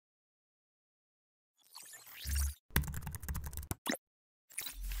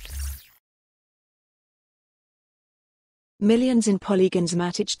Millions in Polygon's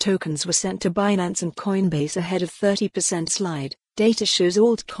MATIC tokens were sent to Binance and Coinbase ahead of 30% slide. Data shows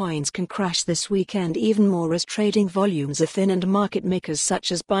altcoins can crash this weekend even more as trading volumes are thin and market makers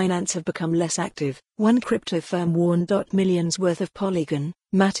such as Binance have become less active. One crypto firm warned. Millions worth of Polygon,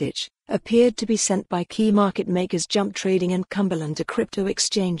 MATIC, appeared to be sent by key market makers Jump Trading and Cumberland to crypto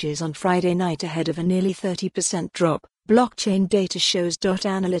exchanges on Friday night ahead of a nearly 30% drop. Blockchain data shows.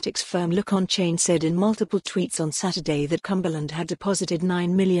 Analytics firm Look On Chain said in multiple tweets on Saturday that Cumberland had deposited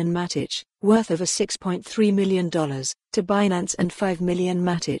 9 million MATIC, worth over $6.3 million, to Binance and 5 million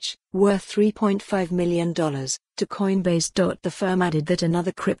MATIC, worth $3.5 million, to Coinbase. The firm added that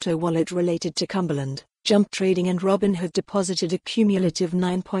another crypto wallet related to Cumberland, Jump Trading and Robinhood deposited a cumulative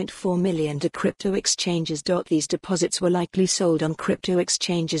 9.4 million to crypto exchanges. These deposits were likely sold on crypto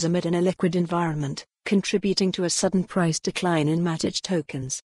exchanges amid an illiquid environment, contributing to a sudden price decline in MATIC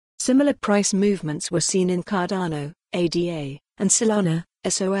tokens. Similar price movements were seen in Cardano, ADA, and Solana,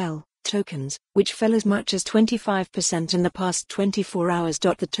 SOL, tokens, which fell as much as 25% in the past 24 hours.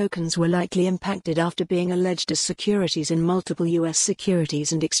 The tokens were likely impacted after being alleged as securities in multiple U.S.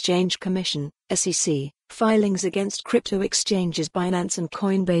 Securities and Exchange Commission, SEC, filings against crypto exchanges Binance and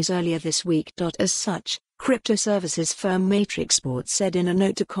Coinbase earlier this week. As such, crypto services firm MATIC said in a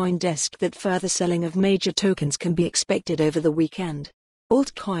note to CoinDesk that further selling of major tokens can be expected over the weekend.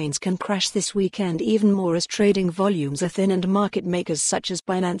 Altcoins can crash this weekend even more as trading volumes are thin and market makers such as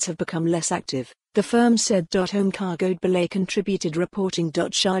Binance have become less active, the firm said. Omkargod Belay contributed reporting.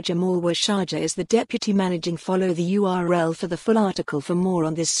 Sharjah Malwa Sharjah is the deputy managing. Follow the URL for the full article. For more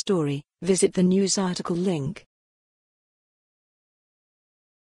on this story, visit the news article link.